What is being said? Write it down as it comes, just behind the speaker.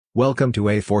Welcome to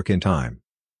A Fork in Time,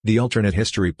 the alternate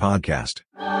history podcast.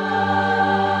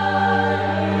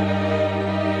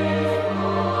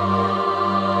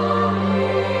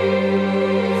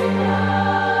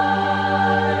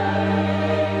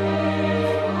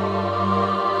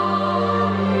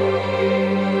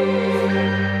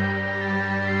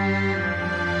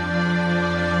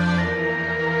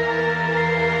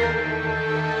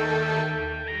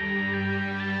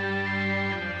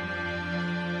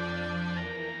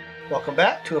 Welcome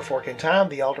back to A Fork in Time,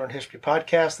 the alternate history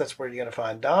podcast. That's where you're going to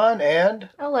find Don and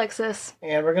Alexis.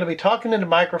 And we're going to be talking into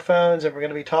microphones, and we're going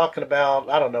to be talking about,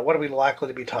 I don't know, what are we likely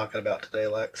to be talking about today,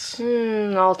 Lex?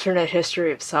 Alternate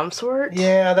history of some sort?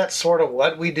 Yeah, that's sort of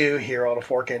what we do here on A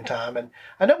Fork in Time. And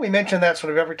I know we mention that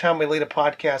sort of every time we lead a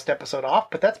podcast episode off,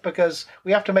 but that's because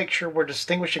we have to make sure we're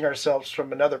distinguishing ourselves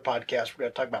from another podcast. We're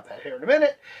going to talk about that here in a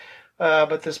minute.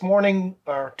 But this morning,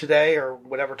 or today, or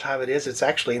whatever time it is, it's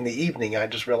actually in the evening. I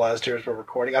just realized here as we're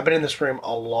recording. I've been in this room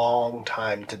a long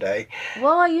time today.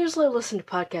 Well, I usually listen to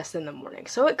podcasts in the morning,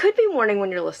 so it could be morning when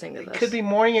you're listening to this. It could be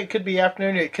morning, it could be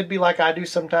afternoon, it could be like I do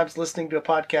sometimes listening to a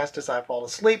podcast as I fall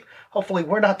asleep. Hopefully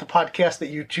we're not the podcast that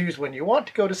you choose when you want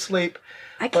to go to sleep.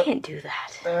 I can't do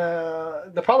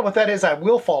that. The problem with that is I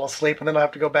will fall asleep and then I'll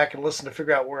have to go back and listen to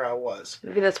figure out where I was.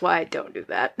 Maybe that's why I don't do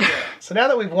that. Yeah. So now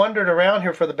that we've wandered around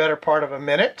here for the better part of a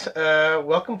minute,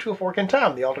 welcome to A Fork in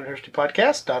Time, the alternate history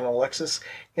podcast. Don and Alexis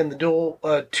in the dual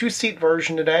two-seat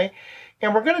version today.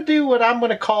 And we're going to do what I'm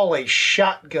going to call a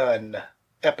shotgun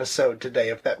episode today,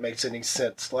 if that makes any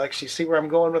sense. Lex, you see where I'm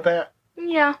going with that?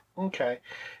 Yeah. Okay.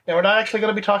 Now, we're not actually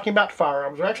going to be talking about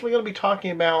firearms. We're actually going to be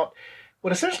talking about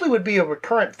what essentially would be a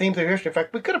recurrent theme through history. In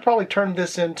fact, we could have probably turned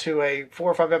this into a 4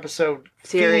 or 5 episode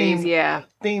series,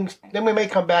 themes. Then we may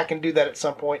come back and do that at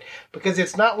some point because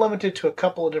it's not limited to a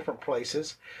couple of different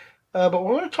places. But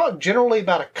we're going to talk generally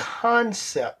about a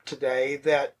concept today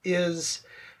that is,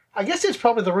 I guess it's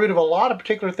probably the root of a lot of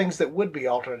particular things that would be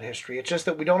alternate history. It's just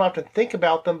that we don't often think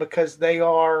about them because they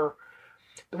are...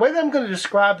 The way that I'm going to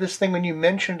describe this thing when you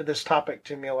mentioned this topic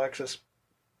to me, Alexis,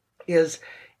 is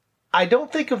I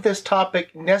don't think of this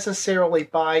topic necessarily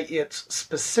by its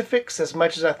specifics as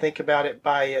much as I think about it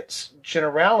by its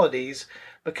generalities,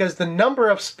 because the number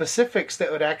of specifics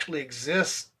that would actually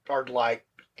exist are like...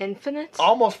 Infinite?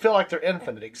 Almost feel like they're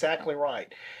infinite, exactly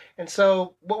right. And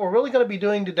so what we're really going to be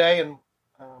doing today, and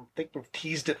I think we've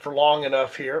teased it for long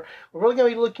enough here, we're really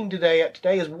going to be looking today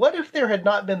is what if there had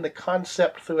not been the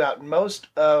concept throughout most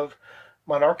of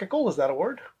monarchical, is that a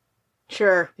word?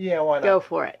 Sure. Yeah, why not? Go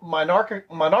for it.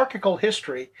 Monarchical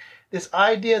history, this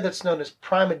idea that's known as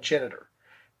primogeniture.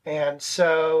 And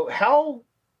so how,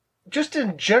 just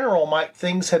in general, might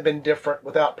things have been different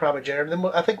without primogeniture? Then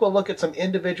I think we'll look at some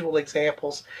individual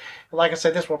examples. And like I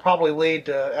said, this will probably lead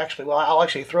to, I'll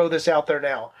actually throw this out there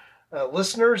now.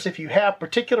 Listeners, if you have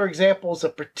particular examples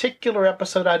of particular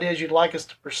episode ideas you'd like us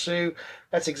to pursue,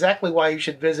 that's exactly why you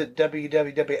should visit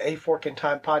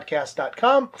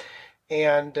www.aforkintimepodcast.com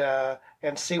and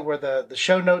see where the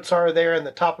show notes are there and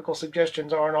the topical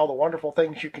suggestions are and all the wonderful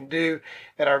things you can do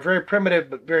at our very primitive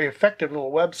but very effective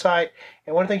little website.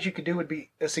 And one of the things you could do would be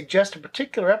suggest a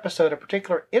particular episode, a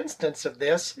particular instance of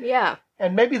this. Yeah.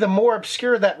 And maybe the more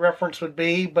obscure that reference would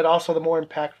be, but also the more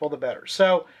impactful, the better.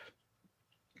 So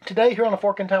today here on A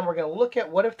Fork in Time, we're going to look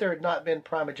at what if there had not been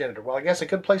primogeniture. Well, I guess a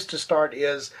good place to start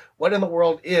is what in the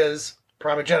world is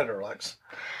primogeniture, Lex?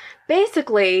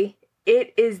 Basically,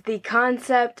 it is the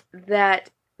concept that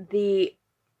the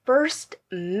first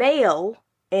male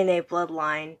in a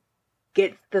bloodline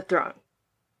gets the throne.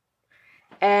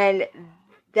 And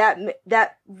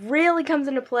that really comes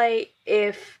into play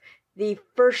if the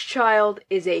first child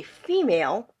is a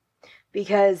female,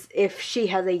 because if she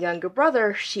has a younger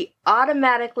brother, she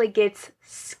automatically gets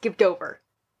skipped over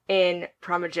in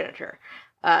primogeniture.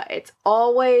 It's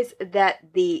always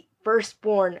that the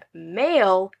firstborn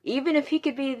male, even if he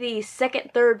could be the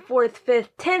second, third, fourth,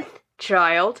 fifth, 10th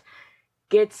child,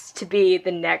 gets to be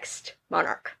the next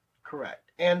monarch.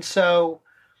 Correct. And so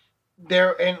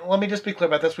and let me just be clear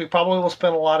about this. We probably will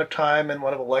spend a lot of time in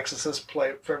one of Alexis's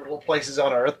favorite little places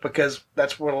on earth because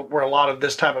that's where a lot of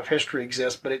this type of history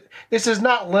exists. But this is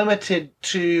not limited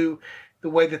to the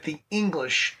way that the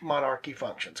English monarchy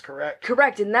functions, correct?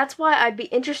 Correct, and that's why I'd be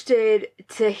interested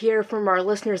to hear from our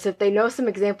listeners if they know some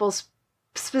examples,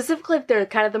 specifically if they're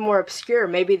kind of the more obscure.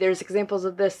 Maybe there's examples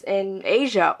of this in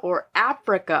Asia or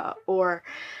Africa, or,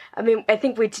 I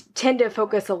think we tend to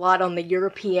focus a lot on the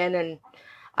European, and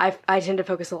I tend to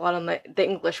focus a lot on the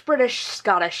English, British,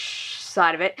 Scottish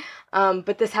side of it,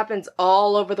 but this happens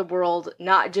all over the world,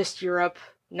 not just Europe.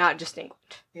 not just England.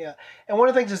 Yeah. And one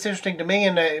of the things that's interesting to me,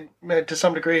 and to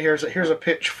some degree, here's a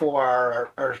pitch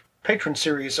for our patron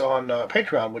series on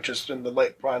Patreon, which is in the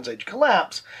late Bronze Age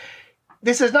collapse.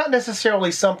 This is not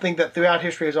necessarily something that throughout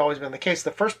history has always been the case.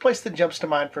 The first place that jumps to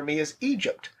mind for me is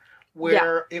Egypt,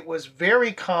 where it was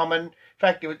very common. In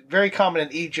fact, it was very common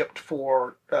in Egypt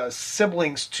for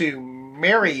siblings to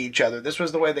marry each other. This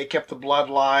was the way they kept the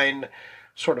bloodline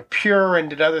sort of pure and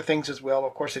did other things as well.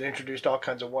 Of course, it introduced all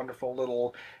kinds of wonderful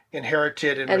little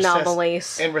inherited and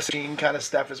anomalies and recession kind of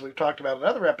stuff, as we've talked about in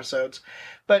other episodes.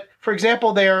 But for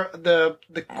example,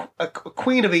 a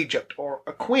queen of Egypt, or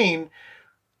a queen,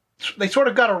 they sort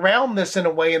of got around this in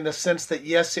a way, in the sense that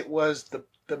yes, it was the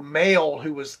male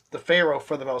who was the pharaoh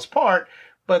for the most part,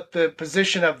 but the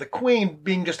position of the queen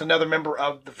being just another member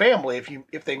of the family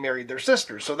if they married their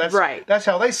sisters. So that's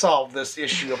how they solved this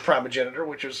issue of primogeniture,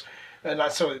 which is not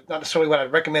necessarily what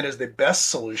I'd recommend as the best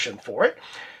solution for it.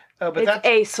 But it's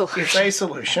a solution. It's a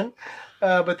solution.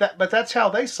 But that's how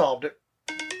they solved it.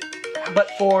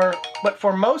 But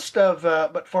for most,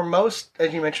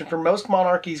 as you mentioned, for most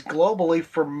monarchies globally,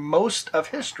 for most of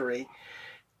history,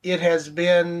 it has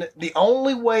been the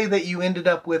only way that you ended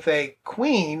up with a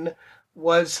queen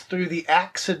was through the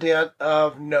accident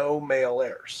of no male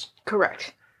heirs.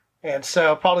 Correct. And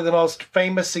so probably the most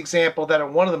famous example of that, or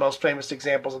one of the most famous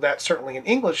examples of that, certainly in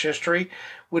English history,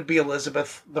 would be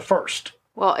Elizabeth I.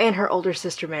 Well, and her older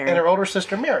sister Mary.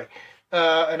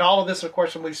 And all of this, of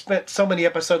course, when we've spent so many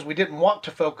episodes, we didn't want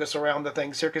to focus around the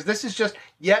things here, because this is just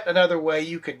yet another way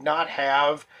you could not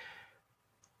have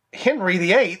Henry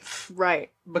VIII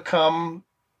become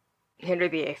Henry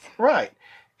VIII. Right.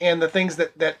 And the things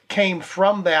that came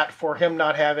from that for him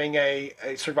not having a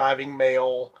surviving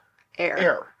male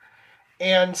heir.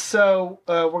 And so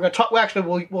we're going to talk. Well,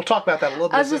 actually, we'll talk about that a little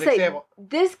bit as an example.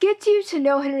 This gets you to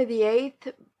know Henry VIII,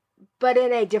 but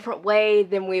in a different way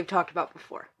than we've talked about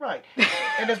before. Right.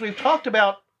 And as we've talked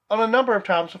about on a number of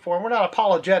times before, and we're not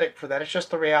apologetic for that. It's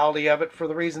just the reality of it for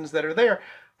the reasons that are there,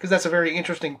 because that's a very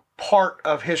interesting part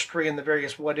of history and the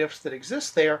various what-ifs that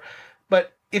exist there.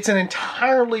 But it's an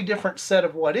entirely different set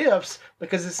of what-ifs,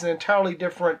 because it's an entirely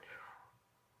different,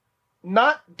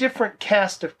 not different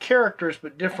cast of characters,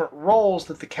 but different roles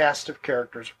that the cast of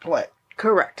characters play.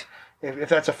 Correct. If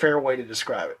that's a fair way to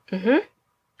describe it. Mm-hmm.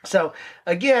 So,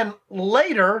 again,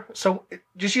 later, so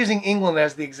just using England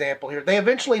as the example here, they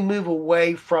eventually move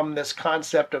away from this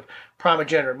concept of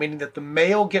primogeniture, meaning that the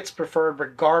male gets preferred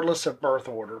regardless of birth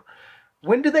order.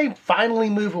 When do they finally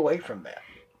move away from that?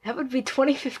 That would be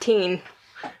 2015.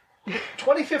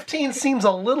 2015 seems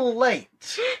a little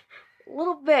late. A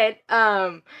little bit.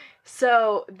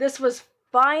 So this was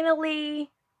finally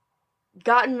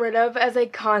gotten rid of as a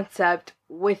concept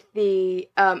with the,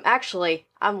 actually,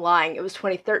 I'm lying, it was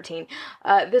 2013.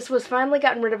 This was finally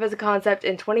gotten rid of as a concept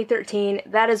in 2013.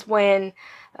 That is when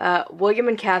William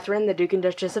and Catherine, the Duke and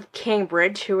Duchess of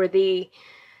Cambridge, who were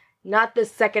not the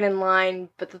second in line,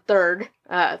 but the third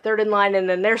in line, and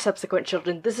then their subsequent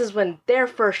children. This is when their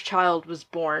first child was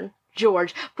born,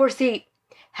 George. Of course, he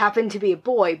happened to be a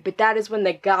boy, but that is when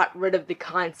they got rid of the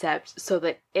concept, so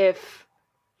that if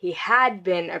he had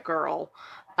been a girl,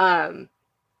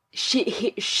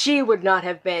 she would not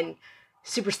have been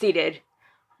superseded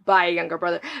by a younger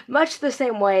brother. Much the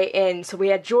same way so we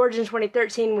had George in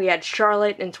 2013, we had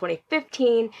Charlotte in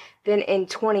 2015, then in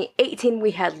 2018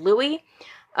 we had Louis.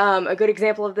 A good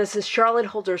example of this is Charlotte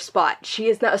holds her spot. She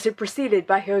is not superseded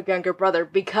by her younger brother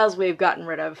because we've gotten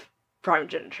rid of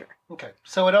primogeniture. Okay,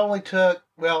 so it only took,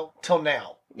 till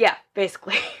now. Yeah,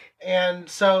 basically. And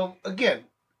so, again,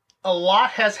 a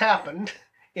lot has happened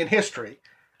in history.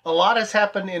 A lot has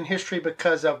happened in history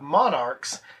because of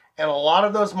monarchs, and a lot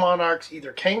of those monarchs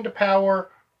either came to power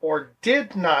or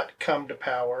did not come to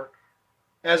power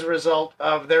as a result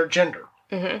of their gender.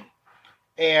 Mm-hmm.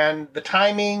 And the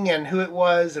timing and who it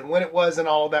was and when it was and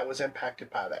all of that was impacted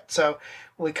by that. So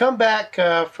when we come back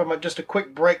from just a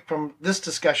quick break from this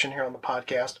discussion here on the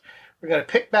podcast, we're going to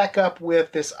pick back up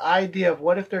with this idea of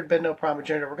what if there had been no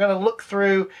primogeniture. We're going to look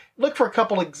for a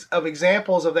couple of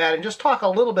examples of that and just talk a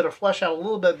little bit or flesh out a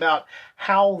little bit about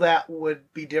how that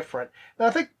would be different. And I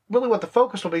think really what the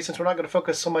focus will be, since we're not going to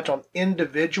focus so much on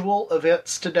individual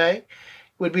events today,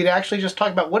 would be to actually just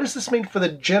talk about what does this mean for the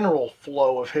general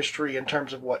flow of history in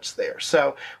terms of what's there.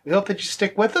 So we hope that you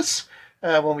stick with us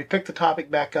when we pick the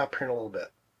topic back up here in a little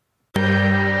bit.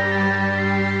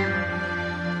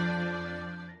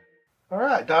 All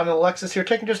right, Don and Alexis here,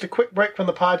 taking just a quick break from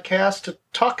the podcast to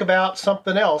talk about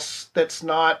something else that's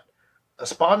not a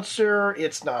sponsor,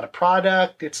 it's not a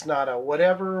product, it's not a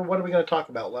whatever. What are we going to talk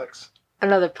about, Lex?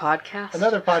 Another podcast.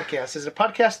 Another podcast. Is it a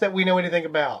podcast that we know anything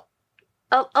about?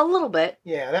 A little bit.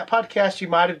 Yeah, that podcast you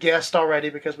might have guessed already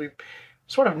because we've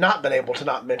sort of not been able to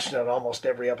not mention it on almost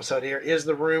every episode here, is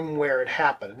The Room Where It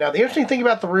Happened. Now, the interesting thing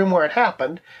about The Room Where It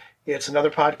Happened, it's another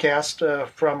podcast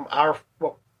from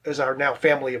is our now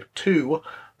family of 2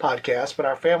 podcasts, but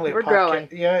our family We're of growing.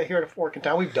 Yeah, here at Fork in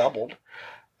Time, we've doubled.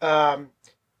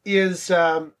 Is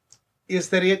that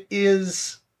it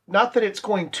is not that it's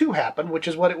going to happen, which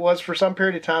is what it was for some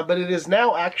period of time, but it is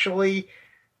now actually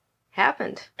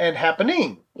happened and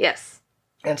happening. Yes.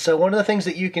 And so one of the things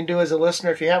that you can do as a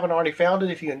listener, if you haven't already found it,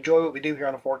 if you enjoy what we do here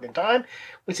on A Fork in Time,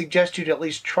 we suggest you to at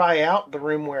least try out The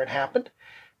Room Where It Happened.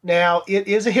 Now, it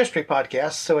is a history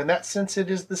podcast, so in that sense it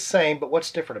is the same, but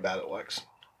what's different about it, Lex?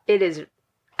 It is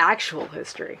actual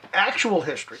history. Actual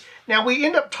history. Now, we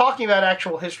end up talking about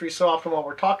actual history so often when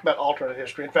we're talking about alternate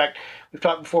history. In fact, we've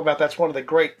talked before about that's one of the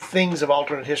great things of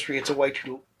alternate history. It's a way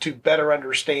to better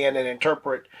understand and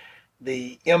interpret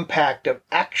the impact of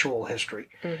actual history.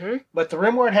 Mm-hmm. But The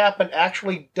Room Where It Happened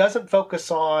actually doesn't focus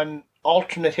on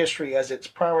alternate history as its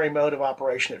primary mode of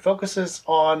operation. It focuses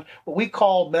on what we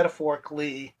call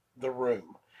metaphorically the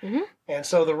room. Mm-hmm. And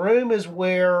so the room is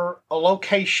where a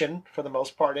location, for the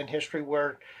most part in history,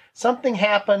 where something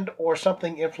happened or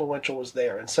something influential was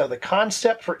there. And so the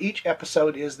concept for each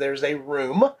episode is there's a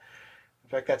room. In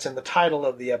fact, that's in the title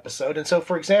of the episode. And so,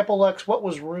 for example, Lex, what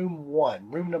was room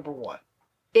 1? Room number 1?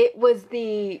 It was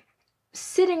the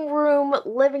sitting room,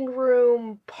 living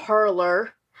room,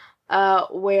 parlor,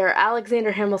 where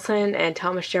Alexander Hamilton and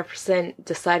Thomas Jefferson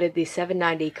decided the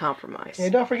 790 Compromise.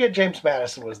 And don't forget James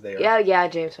Madison was there. Yeah,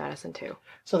 James Madison too.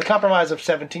 So the Compromise of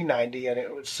 1790, and it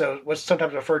was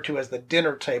sometimes referred to as the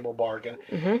dinner table bargain.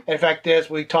 Mm-hmm. And in fact, as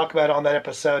we talk about on that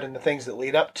episode and the things that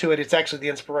lead up to it, it's actually the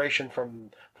inspiration for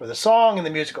the song and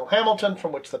the musical Hamilton,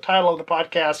 from which the title of the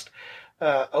podcast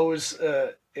owes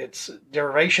its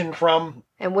derivation from.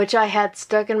 And which I had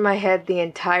stuck in my head the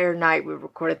entire night we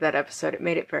recorded that episode. It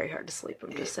made it very hard to sleep,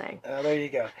 I'm just saying. There you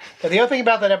go. Now, the other thing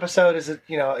about that episode is that,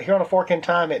 here on A Fork in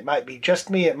Time, it might be just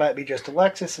me, it might be just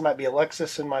Alexis, it might be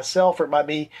Alexis and myself, or it might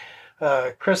be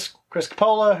Chris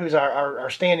Coppola, who's our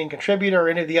standing contributor, or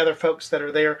any of the other folks that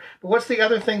are there. But what's the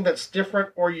other thing that's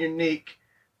different or unique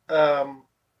about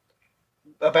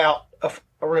a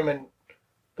room in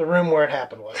The Room Where It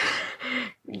Happened was?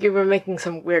 You were making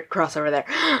some weird crossover there.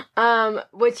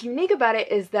 What's unique about it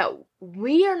is that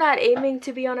we are not aiming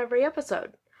to be on every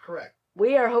episode. Correct.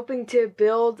 We are hoping to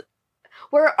build...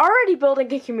 We're already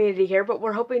building a community here, but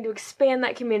we're hoping to expand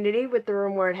that community with The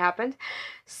Room Where It Happened.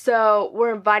 So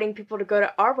we're inviting people to go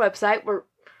to our website.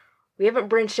 We haven't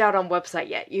branched out on website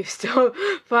yet. You still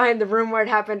find The Room Where It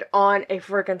Happened on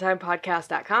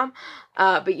aforkintimepodcast.com.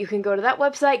 But you can go to that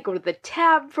website, go to the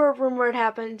tab for The Room Where It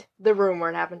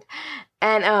Happened,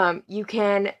 and you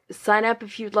can sign up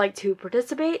if you'd like to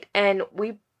participate, and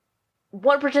we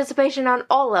want participation on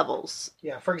all levels.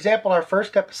 Yeah, for example, our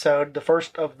first episode,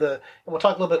 and we'll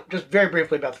talk a little bit, just very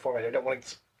briefly about the format. I don't want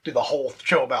to do the whole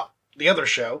show about the other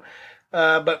show.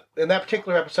 But in that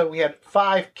particular episode, we had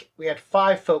five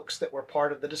folks that were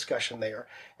part of the discussion there.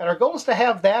 And our goal is to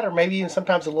have that, or maybe even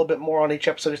sometimes a little bit more on each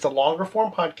episode. It's a longer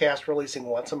form podcast releasing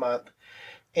once a month.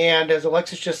 And as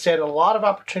Alexis just said, a lot of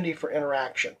opportunity for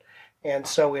interaction. And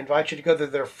so we invite you to go to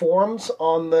their forums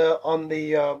on the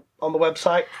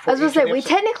website. I was going to say, we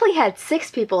technically had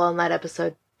 6 people on that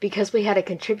episode because we had a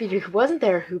contributor who wasn't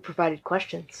there who provided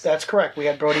questions. That's correct. We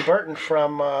had Brody Burton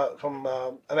from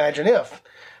Imagine If,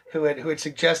 who had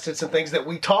suggested some things that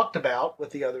we talked about with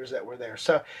the others that were there.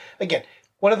 So, again,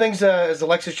 one of the things, as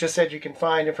Alexis just said, you can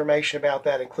find information about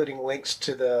that, including links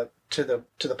to the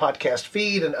podcast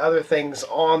feed and other things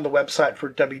on the website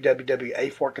for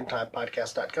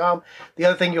www.aforkintimepodcast.com. The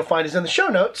other thing you'll find is in the show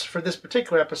notes for this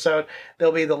particular episode.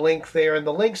 There'll be the link there, and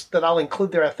the links that I'll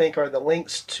include there, I think, are the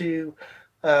links to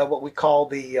what we call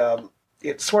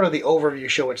it's sort of the overview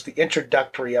show. It's the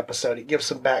introductory episode. It gives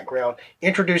some background,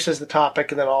 introduces the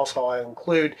topic, and then also I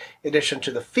include, in addition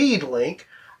to the feed link,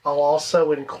 I'll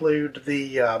also include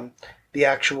the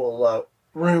actual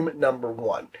room number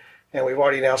 1. And we've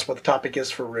already announced what the topic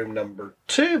is for room number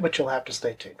 2, but you'll have to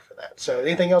stay tuned for that. So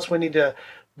anything else we need to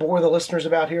bore the listeners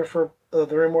about here for The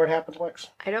Room Where It Happened, Lex?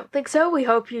 I don't think so. We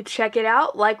hope you check it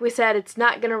out. Like we said, it's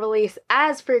not going to release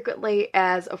as frequently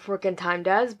as A Fork in Time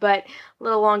does, but a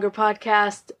little longer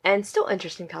podcast and still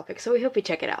interesting topics. So we hope you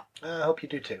check it out. I hope you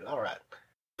do too. All right.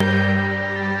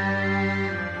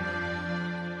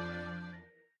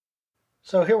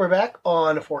 So here we're back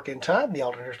on A Fork in Time, the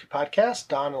Alternate History Podcast.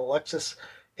 Don and Alexis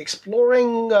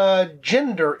exploring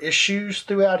gender issues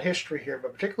throughout history here,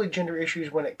 but particularly gender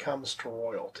issues when it comes to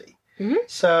royalty. Mm-hmm.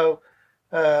 So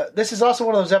This is also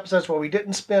one of those episodes where we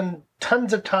didn't spend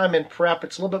tons of time in prep.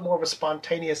 It's a little bit more of a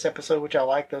spontaneous episode, which I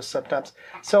like those sometimes.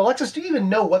 So, Alexis, do you even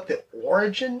know what the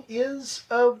origin is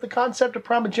of the concept of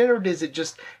primogeniture? Is it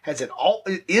just,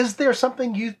 is there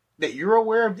something that you're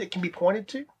aware of that can be pointed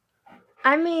to?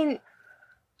 I mean,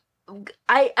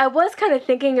 I was kind of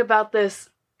thinking about this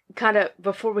kind of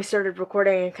before we started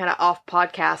recording and kind of off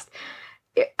podcast.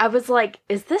 I was like,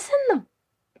 is this in the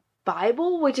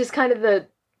Bible? Which is kind of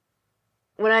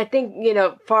when I think,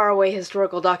 far away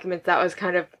historical documents, that was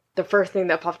kind of the first thing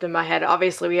that popped in my head.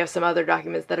 Obviously, we have some other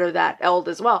documents that are that old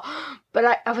as well.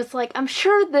 But I was like, I'm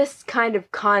sure this kind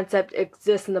of concept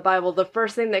exists in the Bible. The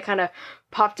first thing that kind of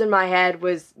popped in my head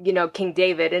was, King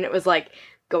David. And it was like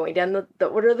going down the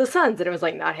order of the sons. And it was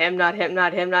like, not him, not him,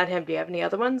 not him, not him. Do you have any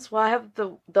other ones? Well, I have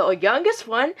the youngest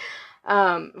one.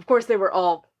 Of course, they were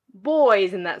all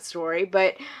boys in that story.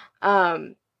 But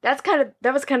that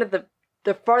was kind of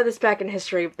the farthest back in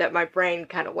history that my brain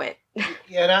kind of went.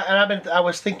 Yeah, I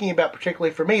was thinking about,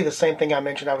 particularly for me, the same thing I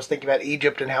mentioned. I was thinking about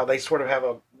Egypt and how they sort of have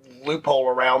a loophole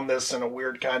around this in a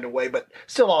weird kind of way, but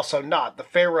still also not. The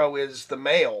pharaoh is the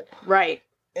male. Right.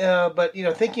 But,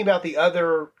 thinking about the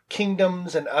other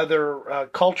kingdoms and other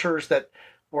cultures that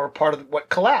were part of what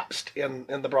collapsed in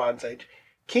the Bronze Age,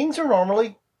 kings are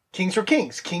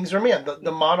kings. Kings are men.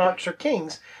 The monarchs are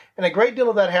kings. And a great deal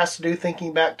of that has to do,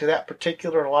 thinking back to that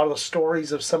particular, a lot of the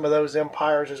stories of some of those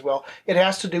empires as well, it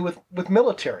has to do with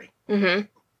military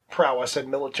prowess and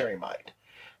military might.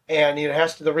 And it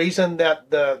has to, the reason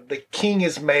that the king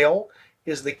is male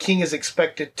is the king is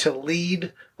expected to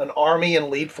lead an army and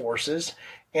lead forces.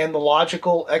 And the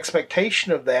logical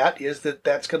expectation of that is that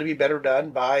that's going to be better done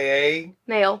by a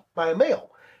male.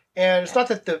 And it's not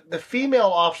that the female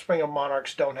offspring of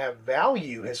monarchs don't have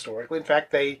value historically. In fact,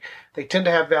 they tend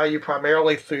to have value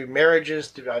primarily through marriages,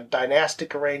 through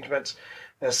dynastic arrangements.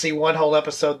 See one whole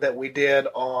episode that we did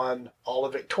on all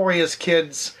of Victoria's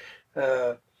kids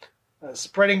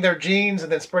spreading their genes and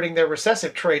then spreading their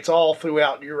recessive traits all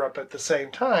throughout Europe at the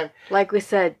same time. Like we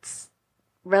said,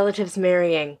 relatives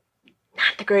marrying,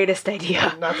 not the greatest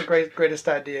idea. Not the greatest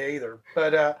idea either.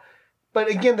 But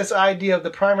again, this idea of the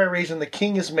primary reason the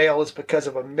king is male is because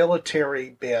of a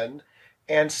military bend.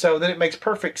 And so then it makes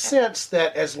perfect sense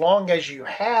that as long as you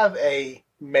have a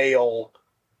male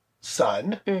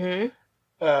son,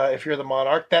 if you're the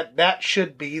monarch, that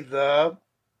should be the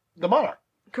monarch.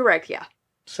 Correct, yeah.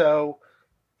 So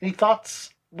any thoughts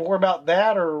more about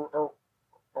that or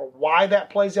why that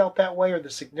plays out that way, or the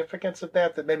significance of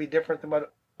that may be different than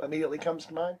what immediately comes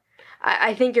to mind?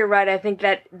 I think you're right. I think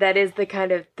that is the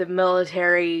kind of the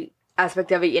military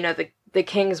aspect of it. The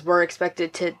kings were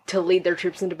expected to lead their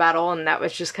troops into battle, and that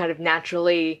was just kind of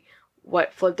naturally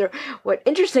what flowed through. What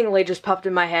interestingly just popped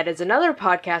in my head is another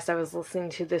podcast I was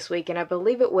listening to this week, and I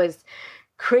believe it was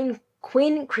Queen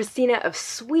Christina of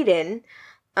Sweden,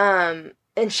 and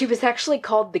she was actually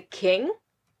called the king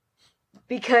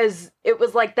because it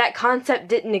was like that concept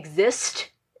didn't exist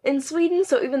in Sweden.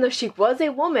 So even though she was a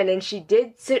woman and she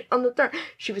did sit on the throne,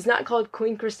 she was not called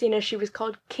Queen Christina, she was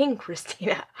called King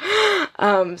Christina.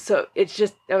 So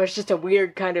that was just a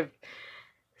weird kind of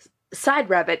side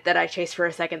rabbit that I chased for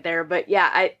a second there. But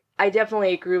yeah, I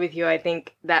definitely agree with you. I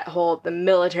think that the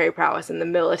military prowess and the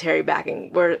military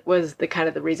backing was the kind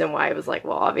of the reason why I was like,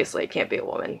 well, obviously it can't be a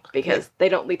woman because they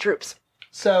don't lead troops.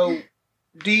 So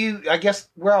I guess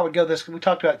where I would go we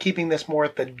talked about keeping this more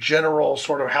at the general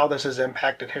sort of how this has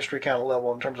impacted history kind of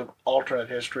level in terms of alternate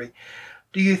history.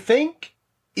 Do you think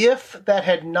if that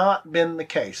had not been the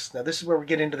case, now this is where we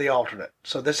get into the alternate,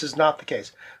 so this is not the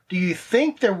case, do you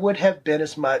think there would have been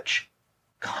as much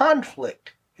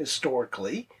conflict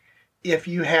historically if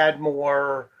you had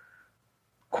more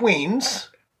queens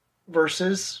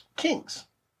versus kings?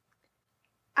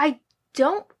 I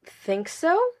don't think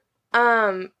so.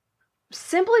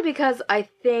 Simply because I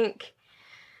think,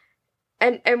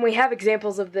 and we have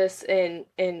examples of this in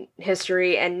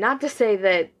history, and not to say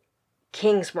that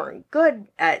kings weren't good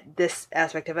at this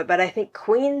aspect of it, but I think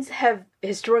queens have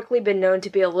historically been known to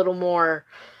be a little more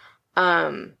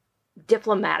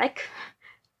diplomatic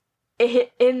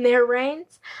in their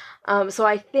reigns. So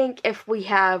I think if we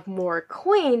have more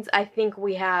queens, I think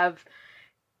we have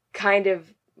kind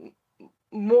of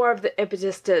more of the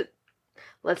impetus to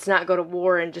let's not go to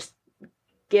war and just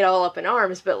get all up in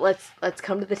arms, but let's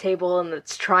come to the table and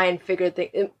let's try and figure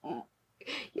things.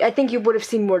 I think you would have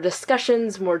seen more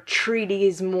discussions, more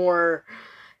treaties, more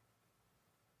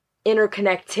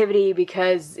interconnectivity,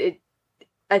 because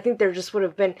I think there just would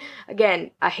have been,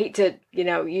 again, I hate to,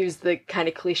 use the kind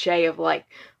of cliche of like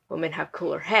women have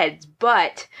cooler heads,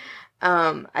 but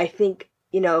I think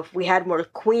if we had more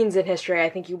queens in history, I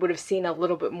think you would have seen a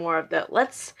little bit more of the,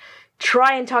 let's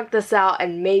try and talk this out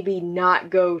and maybe not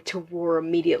go to war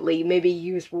immediately. Maybe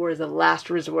use war as a last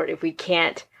resort if we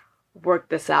can't work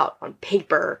this out on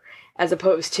paper, as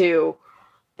opposed to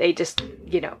they just,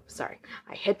 sorry,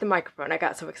 I hit the microphone. I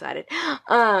got so excited.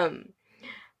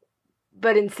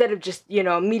 But instead of just,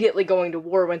 immediately going to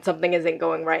war when something isn't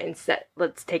going right, instead,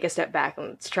 let's take a step back and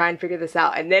let's try and figure this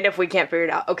out. And then if we can't figure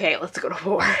it out, okay, let's go to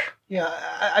war. Yeah,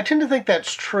 I tend to think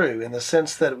that's true in the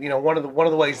sense that, one of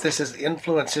the ways this has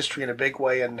influenced history in a big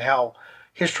way, and how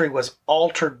history was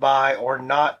altered by, or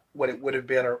not what it would have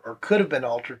been or could have been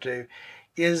altered to,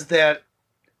 is that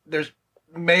there's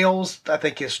males, I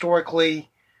think historically,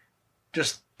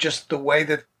 just the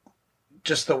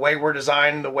way we're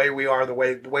designed, the way we are, the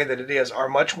way that it is, are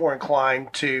much more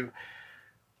inclined to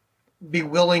be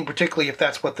willing, particularly if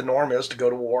that's what the norm is, to go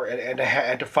to war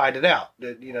and to fight it out.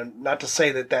 Not to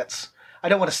say that's. I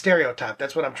don't want to stereotype.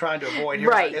 That's what I'm trying to avoid here.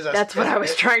 Right. That's what I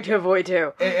was trying to avoid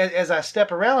too. As I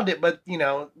step around it, but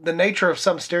the nature of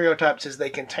some stereotypes is they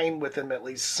contain within them at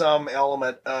least some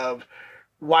element of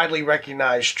widely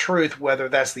recognized truth, whether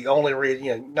that's the only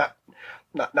reason.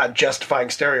 Not justifying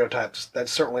stereotypes.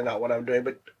 That's certainly not what I'm doing.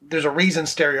 But there's a reason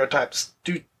stereotypes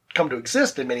do come to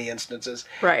exist in many instances.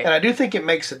 Right. And I do think it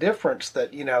makes a difference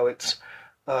that, it's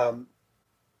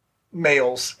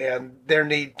males and their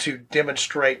need to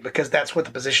demonstrate, because that's what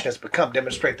the position has become,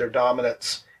 demonstrate their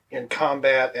dominance in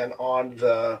combat and on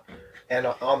the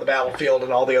battlefield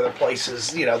and all the other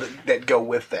places, that go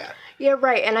with that. Yeah,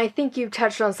 right. And I think you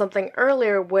touched on something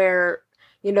earlier where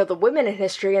the women in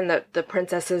history and the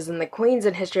princesses and the queens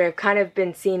in history have kind of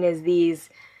been seen as these,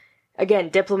 again,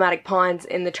 diplomatic pawns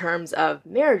in the terms of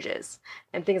marriages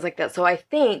and things like that. So I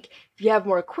think if you have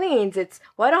more queens, it's,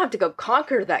 well, I don't have to go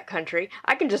conquer that country.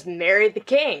 I can just marry the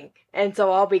king. And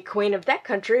so I'll be queen of that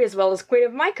country as well as queen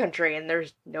of my country.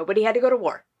 And nobody had to go to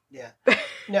war. Yeah.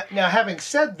 Now, having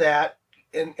said that,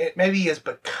 and it maybe is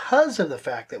because of the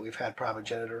fact that we've had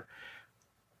primogeniture,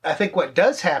 I think what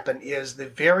does happen is the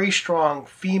very strong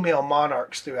female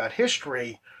monarchs throughout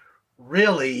history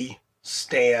really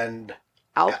stand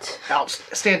out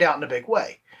in a big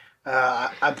way.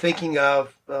 I'm thinking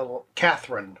of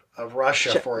Catherine of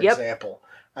Russia, for example.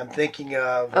 I'm thinking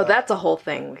of... that's a whole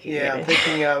thing. I'm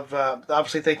thinking of,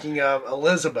 obviously thinking of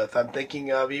Elizabeth. I'm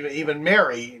thinking of even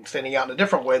Mary standing out in a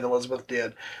different way than Elizabeth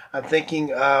did. I'm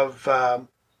thinking of,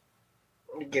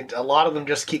 again, a lot of them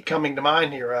just keep coming to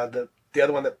mind here. The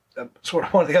other one that, sort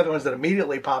of one of the other ones that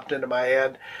immediately popped into my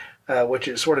head, which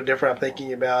is sort of different. I'm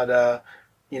thinking about,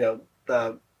 the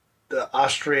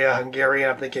Austria-Hungarian.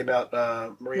 I'm thinking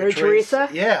about Maria Theresa.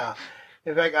 Yeah.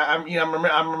 In fact, I'm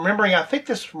remembering. I think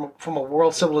this from a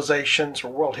world civilizations or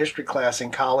world history class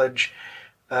in college.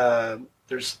 I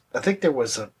think there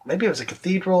was maybe it was a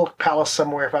cathedral palace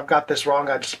somewhere. If I've got this wrong,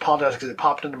 I just apologize because it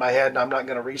popped into my head, and I'm not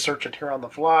going to research it here on the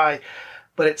fly.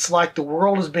 But it's like the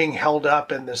world is being held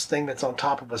up in this thing that's on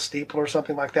top of a steeple or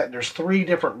something like that. And there's three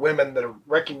different women that are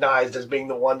recognized as being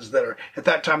the ones that are, at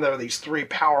that time, there were these three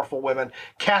powerful women.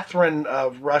 Catherine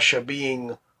of Russia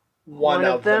being one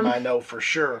of them, I know for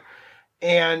sure.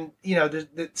 And,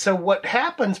 so what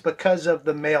happens because of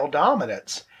the male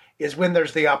dominance is when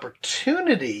there's the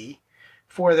opportunity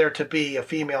for there to be a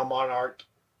female monarch,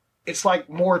 it's like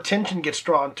more attention gets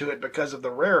drawn to it because of the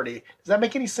rarity. Does that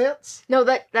make any sense? No,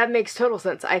 that makes total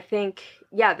sense. I think,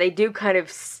 they do kind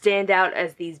of stand out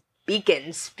as these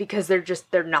beacons because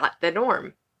they're not the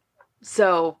norm.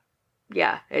 So,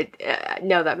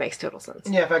 that makes total sense.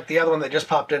 Yeah, in fact, the other one that just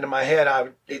popped into my head,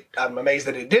 I'm amazed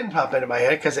that it didn't pop into my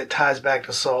head because it ties back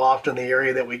to so often the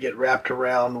area that we get wrapped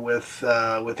around with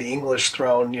the English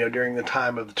throne, during the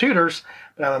time of the Tudors.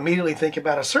 But I'm immediately thinking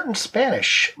about a certain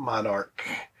Spanish monarch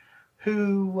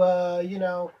who,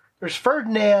 there's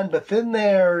Ferdinand, but then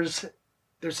there's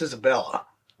Isabella.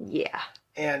 Yeah.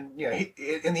 And,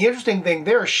 and the interesting thing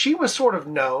there, she was sort of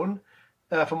known,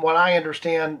 from what I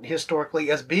understand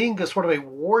historically, as being sort of a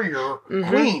warrior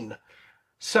queen.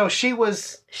 So she wore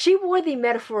the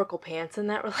metaphorical pants in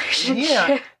that relationship.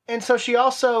 Yeah. And so she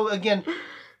also, again,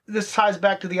 this ties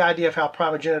back to the idea of how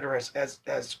primogeniture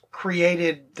has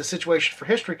created the situation for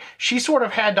history. She sort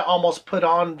of had to almost put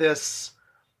on this,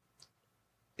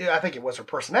 I think it was her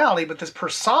personality, but this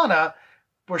persona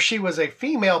where she was a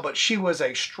female, but she was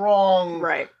a strong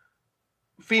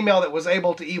female that was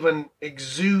able to even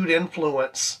exude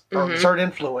influence or exert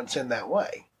influence in that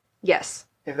way. Yes.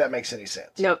 If that makes any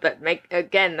sense. No, that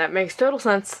makes total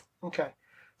sense. Okay.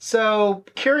 So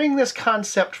carrying this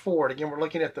concept forward, again, we're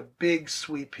looking at the big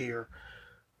sweep here.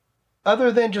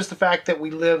 other than just the fact that we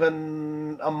live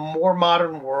in a more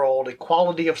modern world,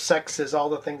 equality of sexes, all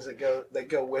the things that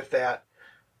go with that,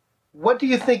 what do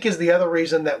you think is the other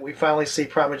reason that we finally see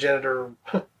primogeniture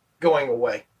going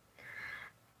away?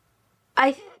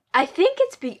 I think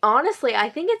honestly, I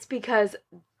think it's because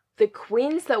the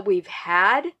queens that we've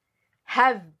had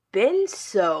have been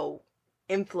so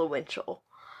influential.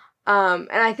 And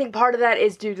I think part of that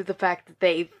is due to the fact that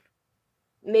they've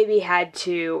maybe had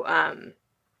to,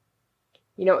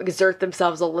 exert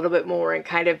themselves a little bit more and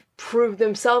kind of prove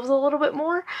themselves a little bit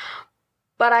more.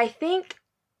 But I think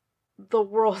the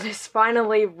world is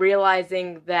finally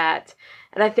realizing that,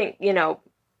 and I think,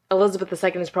 Elizabeth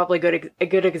II is probably a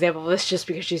good example of this just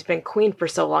because she's been queen for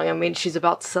so long. I mean, she's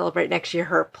about to celebrate next year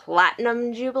her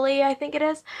Platinum Jubilee, I think it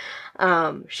is.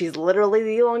 She's literally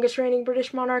the longest reigning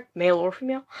British monarch, male or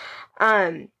female.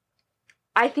 I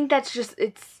think that's just,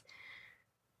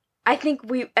 I think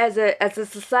we, as a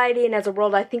society and as a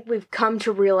world, I think we've come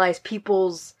to realize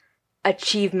people's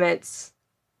achievements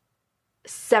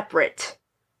separate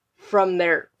from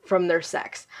their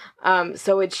sex.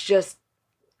 So it's just,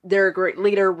 they're a great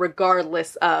leader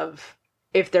regardless of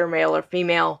if they're male or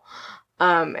female.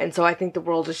 And so I think the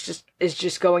world is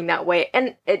just going that way.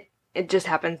 And it just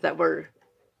happens that we're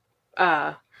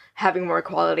having more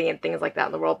equality and things like that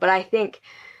in the world. But I think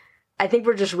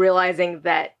we're just realizing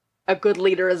that a good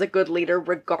leader is a good leader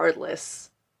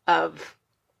regardless of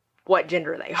what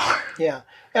gender they are. Yeah.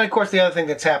 And of course, the other thing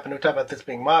that's happened, we talk about this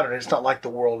being modern, it's not like the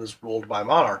world is ruled by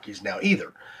monarchies now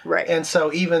either. Right. And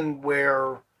so even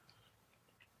where,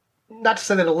 not to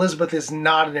say that Elizabeth is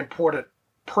not an important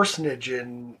personage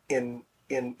in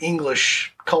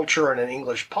English culture and in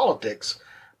English politics,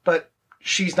 but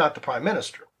she's not the prime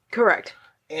minister. Correct.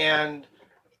 And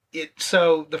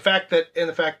so the fact that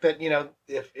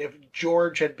if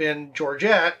George had been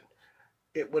Georgette,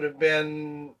 it would have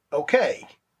been okay.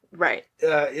 Right.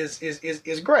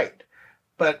 Is great.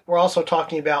 But we're also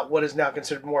talking about what is now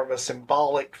considered more of a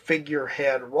symbolic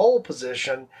figurehead role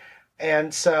position.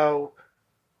 And so,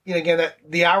 again,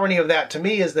 the irony of that to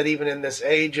me is that even in this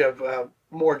age of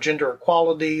more gender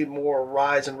equality, more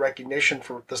rise in recognition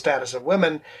for the status of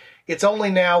women, it's only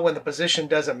now when the position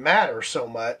doesn't matter so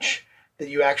much that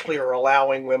you actually are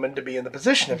allowing women to be in the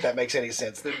position, if that makes any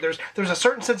sense. There's a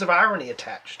certain sense of irony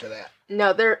attached to that.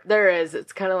 No, there is.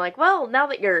 It's kind of like, well, now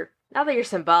that you're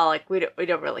symbolic, we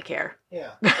don't really care.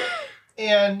 Yeah.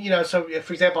 And, so if,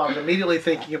 for example, I'm immediately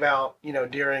thinking about,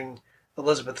 during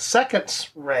Elizabeth II's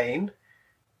reign,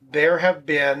 there have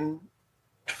been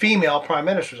female prime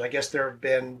ministers. I guess there have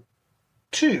been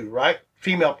 2, right?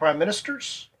 Female prime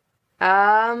ministers?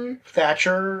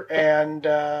 Thatcher and...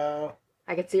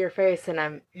 I can see your face, and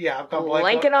I'm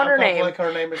blanking on her name. Blanking on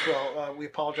her name as well. We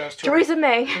apologize to Theresa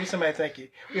May. Theresa May, thank you.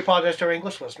 We apologize to our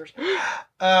English listeners.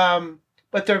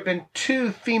 But there have been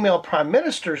 2 female prime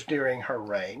ministers during her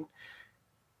reign.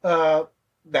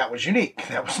 That was unique.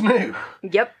 That was new.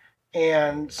 Yep.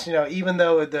 And even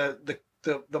though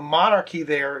the monarchy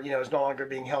there, is no longer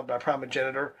being held by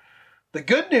primogeniture, the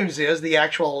good news is the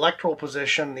actual electoral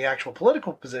position, the actual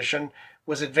political position,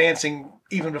 was advancing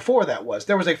even before that was.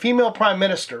 There was a female prime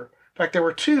minister. In fact, there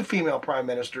were 2 female prime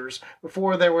ministers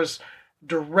before there was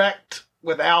direct,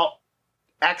 without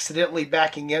accidentally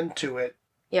backing into it.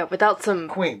 Yeah, without some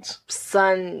queens.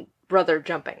 Son, brother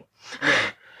jumping. Yeah.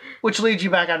 Which leads you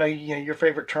back, I know, your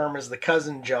favorite term is the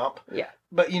cousin jump. Yeah.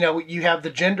 But, you have the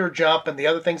gender jump and the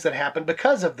other things that happen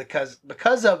because of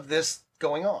this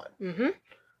going on. Mm-hmm.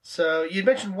 So you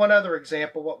mentioned one other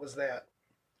example. What was that?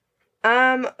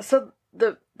 So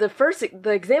the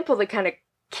example that kind of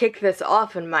kicked this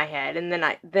off in my head, and then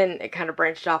it kind of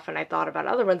branched off and I thought about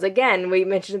other ones. Again, we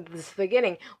mentioned at the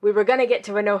beginning, we were going to get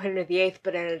to a No Henry VIII,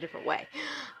 but in a different way.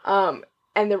 And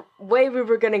the way we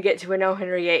were going to get to a No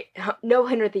Henry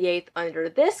VIII under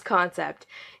this concept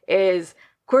is,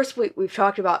 of course, we've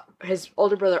talked about his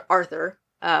older brother Arthur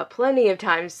plenty of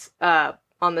times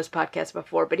on this podcast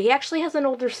before, but he actually has an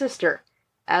older sister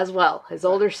as well. His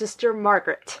older sister,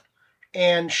 Margaret.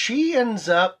 And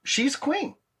she's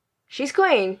queen. She's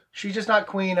queen. She's just not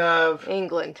queen of...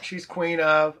 England. She's queen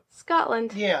of...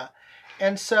 Scotland. Yeah.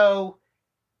 And so,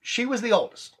 she was the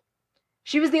oldest.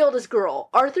 She was the oldest girl.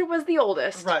 Arthur was the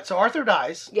oldest. Right, so Arthur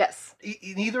dies. Yes.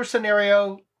 In either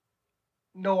scenario,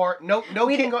 no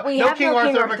King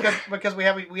Arthur because we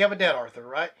have a dead Arthur,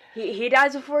 right? He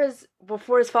dies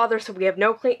before his father, so we have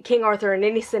no King Arthur in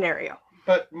any scenario.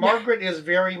 But Margaret is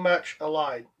very much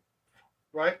alive,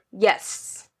 right?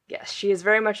 Yes, she is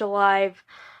very much alive.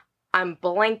 I'm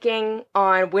blanking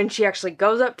on when she actually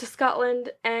goes up to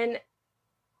Scotland and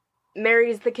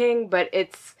marries the king, but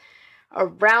it's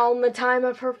around the time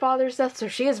of her father's death, so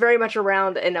she is very much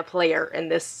around and a player in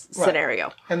this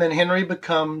scenario. And then Henry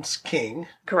becomes king.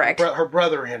 Correct. Her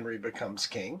brother Henry becomes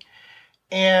king.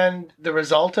 And the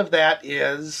result of that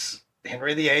is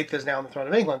Henry VIII is now on the throne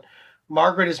of England.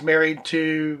 Margaret is married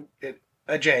to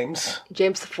James.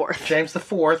 James IV. James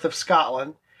IV of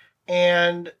Scotland.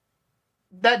 And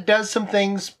that does some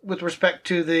things with respect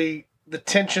to the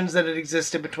tensions that had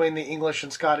existed between the English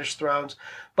and Scottish thrones.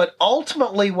 But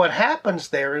ultimately what happens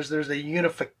there is there's a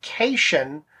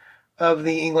unification of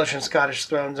the English and Scottish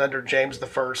thrones under James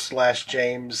I /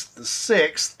 James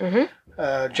VI.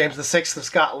 Mm-hmm. James VI of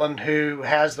Scotland, who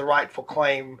has the rightful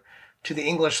claim to the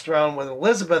English throne when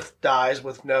Elizabeth dies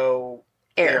with no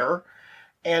heir.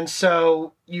 And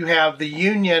so you have the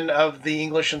union of the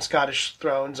English and Scottish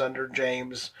thrones under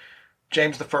James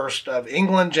I of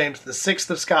England, James VI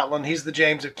of Scotland. He's the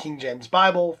James of King James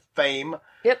Bible fame.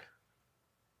 Yep.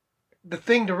 The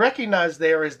thing to recognize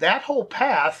there is that whole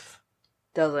path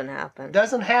doesn't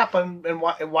happen. And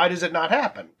why does it not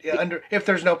happen if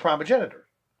there's no primogeniture?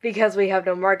 Because we have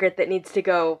no Margaret that needs to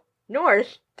go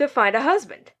north to find a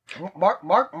husband.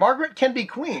 Margaret can be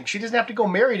queen. She doesn't have to go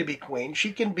marry to be queen.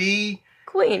 She can be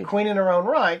queen in her own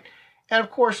right. And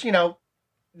of course,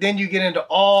 then you get into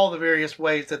all the various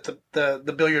ways that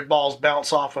the billiard balls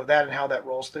bounce off of that and how that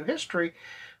rolls through history.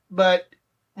 But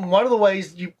one of the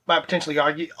ways you might potentially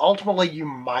argue, ultimately you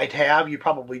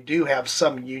probably do have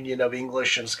some union of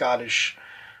English and Scottish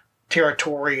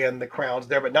territory and the crowns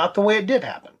there, but not the way it did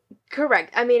happen.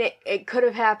 Correct. I mean, it could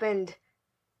have happened.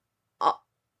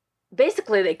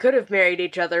 Basically, they could have married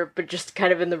each other, but just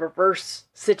kind of in the reverse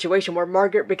situation where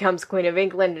Margaret becomes Queen of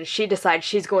England and she decides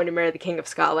she's going to marry the King of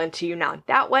Scotland to unite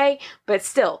that way, but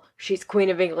still, she's Queen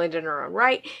of England in her own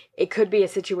right. It could be a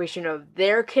situation of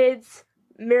their kids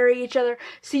marry each other.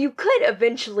 So you could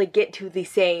eventually get to the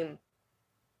same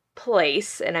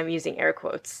place, and I'm using air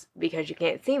quotes because you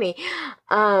can't see me.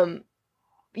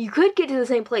 You could get to the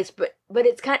same place, but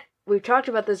it's we've talked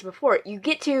about this before. You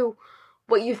get to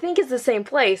what you think is the same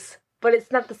place, but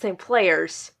it's not the same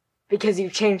players because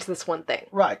you've changed this one thing.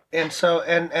 Right. And so,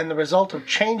 and the result of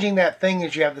changing that thing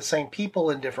is you have the same people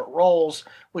in different roles,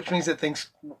 which means that things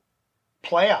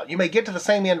play out. You may get to the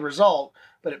same end result,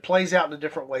 but it plays out in a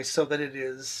different way so that it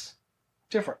is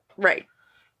different. Right.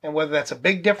 And whether that's a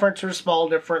big difference or a small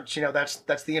difference,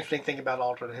 that's the interesting thing about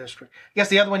alternate history. I guess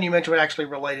the other one you mentioned actually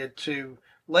related to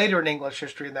later in English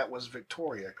history, and that was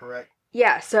Victoria, correct?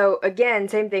 Yeah, so again,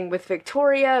 same thing with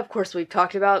Victoria. Of course, we've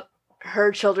talked about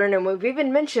her children, and we've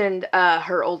even mentioned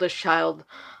her oldest child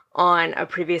on a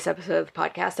previous episode of the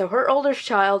podcast. So her oldest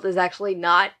child is actually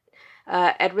not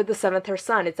Edward VII, her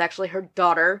son. It's actually her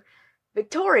daughter,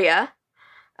 Victoria,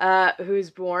 who's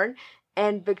born.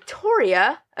 And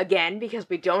Victoria, again, because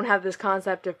we don't have this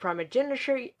concept of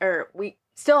primogeniture, or we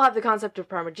still have the concept of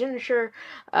primogeniture,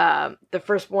 the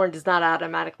firstborn does not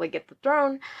automatically get the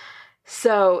throne.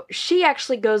 So she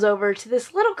actually goes over to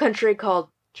this little country called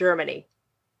Germany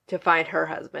to find her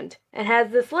husband and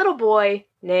has this little boy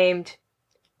named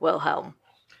Wilhelm.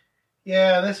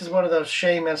 Yeah, this is one of those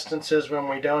shame instances when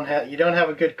you don't have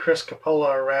a good Chris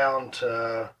Coppola around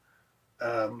to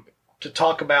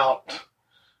talk about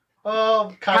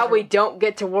how we don't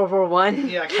get to World War I.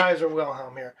 Yeah, Kaiser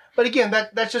Wilhelm here. But again,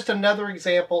 that's just another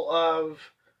example of,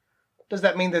 does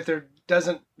that mean that the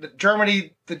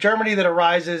Germany that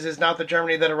arises is not the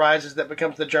Germany that arises that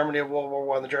becomes the Germany of World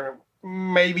War I, the Germany,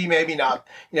 maybe not.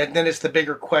 Then it's the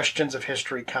bigger questions of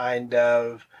history kind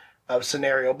of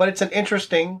scenario. But it's an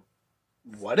interesting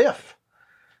what if.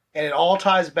 And it all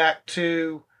ties back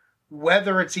to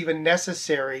whether it's even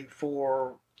necessary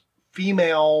for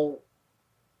female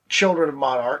children of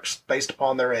monarchs, based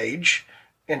upon their age,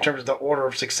 in terms of the order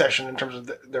of succession, in terms of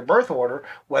their birth order,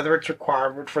 whether it's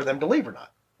required for them to leave or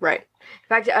not. Right. In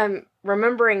fact, I'm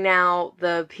remembering now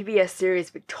the PBS series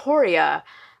Victoria.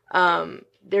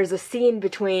 There's a scene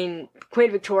between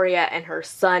Queen Victoria and her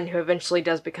son, who eventually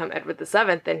does become Edward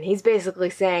VII, and he's basically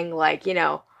saying, like,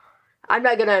 I'm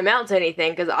not going to amount to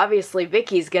anything, because obviously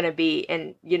Vicky's going to be,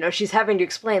 and, she's having to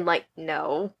explain, like,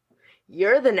 no,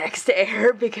 you're the next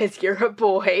heir because you're a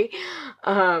boy.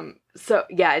 So,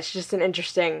 yeah, it's just an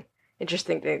interesting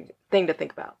thing to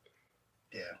think about.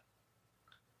 Yeah.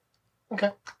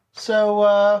 Okay. So,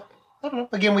 I don't know.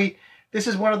 Again, this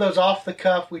is one of those off the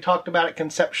cuff. We talked about it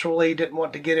conceptually, didn't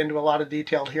want to get into a lot of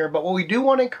detail here. But what we do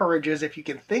want to encourage is if you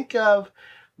can think of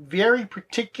very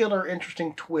particular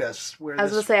interesting twists. I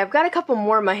was going to say, I've got a couple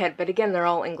more in my head, but again, they're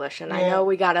all English, and I know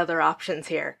we got other options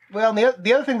here. Well,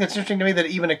 the other thing that's interesting to me that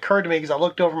even occurred to me, because I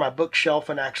looked over my bookshelf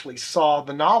and actually saw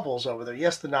the novels over there.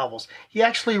 Yes, the novels. He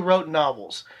actually wrote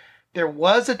novels. There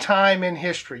was a time in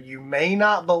history, you may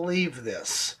not believe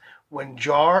this, when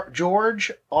George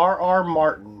R.R.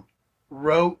 Martin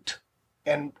wrote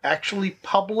and actually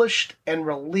published and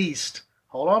released,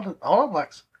 hold on,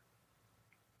 Lex,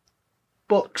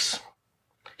 books.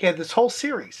 He had this whole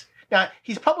series. Now,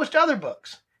 he's published other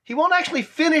books. He won't actually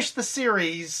finish the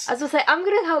series. I was going to say, I'm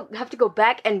going to have to go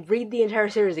back and read the entire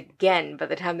series again by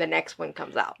the time the next one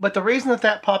comes out. But the reason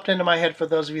that popped into my head, for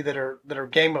those of you that are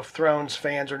Game of Thrones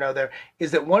fans or know there,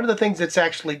 is that one of the things that's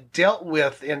actually dealt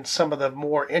with in some of the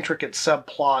more intricate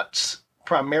subplots,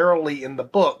 primarily in the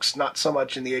books, not so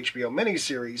much in the HBO the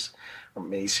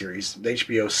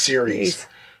HBO series,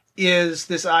 is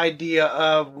this idea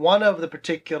of one of the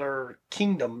particular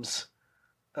kingdoms,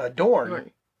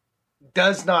 Dorne,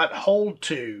 does not hold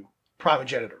to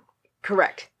primogeniture.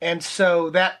 Correct. And so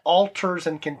that alters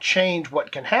and can change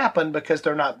what can happen because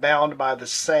they're not bound by the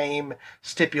same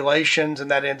stipulations, and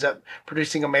that ends up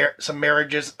producing some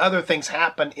marriages. Other things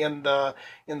happen in the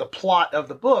plot of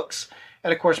the books.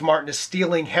 And of course, Martin is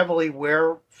stealing heavily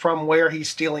where he's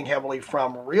stealing heavily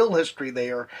from real history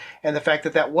there, and the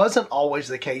fact that wasn't always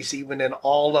the case even in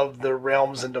all of the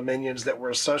realms and dominions that were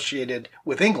associated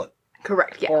with England.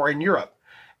 Correct, yeah. Or in Europe.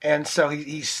 And so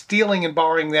he's stealing and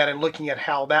borrowing that and looking at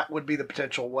how that would be the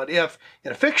potential what if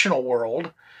in a fictional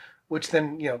world, which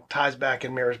then, ties back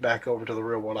and mirrors back over to the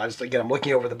real world. I'm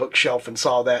looking over the bookshelf and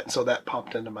saw that, and so that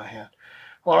popped into my head.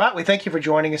 Well, all right, we thank you for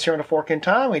joining us here on A Fork in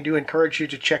Time. We do encourage you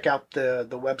to check out the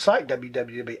website,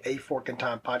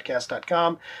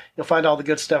 www.aforkintimepodcast.com. You'll find all the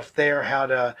good stuff there, how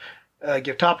to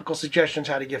give topical suggestions,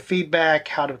 how to give feedback,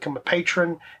 how to become a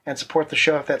patron and support the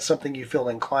show if that's something you feel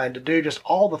inclined to do. Just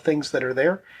all the things that are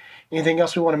there. Anything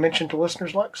else we want to mention to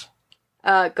listeners, Lex?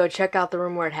 Go check out The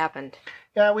Room Where It Happened.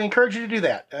 Yeah, we encourage you to do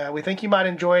that. We think you might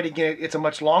enjoy it. Again, it's a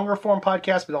much longer form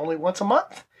podcast, but only once a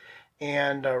month.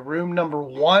 And room number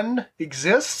 1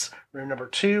 exists. Room number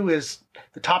 2 is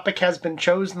the topic has been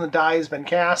chosen, the die has been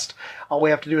cast. All we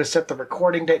have to do is set the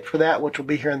recording date for that, which will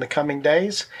be here in the coming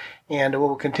days. And we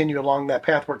will continue along that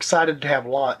path. We're excited to have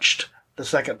launched the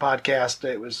second podcast.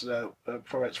 It was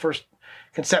from its first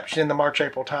conception in the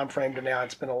March-April timeframe to now.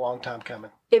 It's been a long time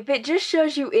coming. If it just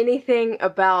shows you anything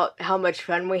about how much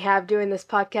fun we have doing this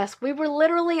podcast, we were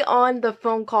literally on the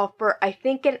phone call for, I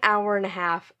think, an hour and a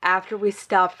half after we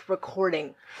stopped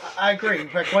recording. I agree. In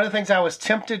fact, one of the things I was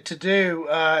tempted to do,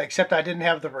 except I didn't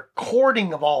have the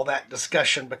recording of all that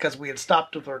discussion because we had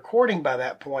stopped with the recording by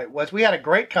that point, was we had a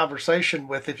great conversation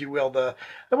with, if you will, I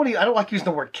don't like using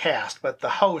the word cast, but the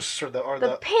hosts or the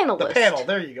panelists. The panel.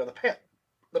 There you go.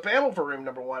 The panel for room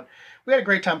number 1. We had a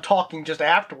great time talking just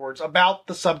afterwards about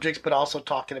the subjects, but also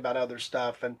talking about other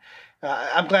stuff. And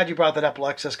I'm glad you brought that up,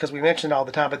 Alexis, because we mention it all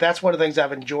the time. But that's one of the things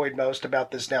I've enjoyed most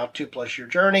about this now 2+ year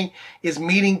journey is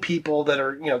meeting people that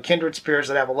are, kindred spirits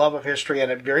that have a love of history and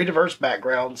have very diverse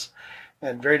backgrounds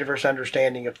and very diverse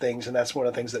understanding of things. And that's one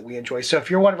of the things that we enjoy. So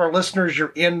if you're one of our listeners,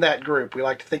 you're in that group. We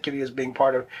like to think of you as being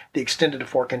part of the extended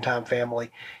Fork in Time family.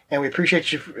 And we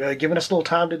appreciate you giving us a little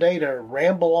time today to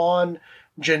ramble on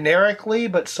generically,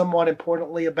 but somewhat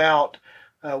importantly about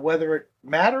whether it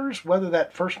matters, whether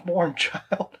that firstborn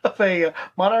child of a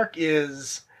monarch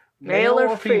is male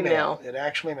or female. It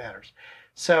actually matters.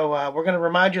 So we're going to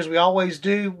remind you, as we always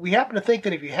do, we happen to think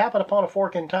that if you happen upon a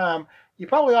fork in time, you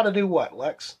probably ought to do what,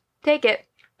 Lex? Take it.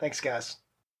 Thanks, guys.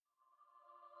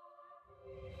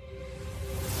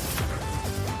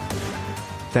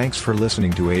 Thanks for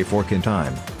listening to A Fork in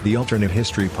Time, the alternate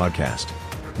history podcast.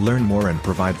 Learn more and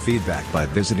provide feedback by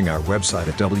visiting our website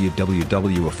at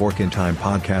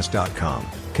www.aforkintimepodcast.com.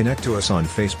 Connect to us on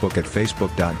Facebook at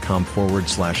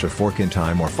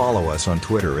facebook.com/aforkintime or follow us on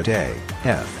Twitter at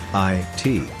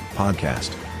AFIT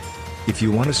Podcast. If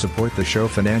you want to support the show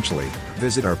financially,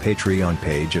 visit our Patreon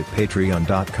page at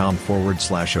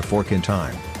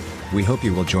patreon.com/aforkintime. We hope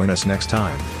you will join us next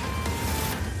time.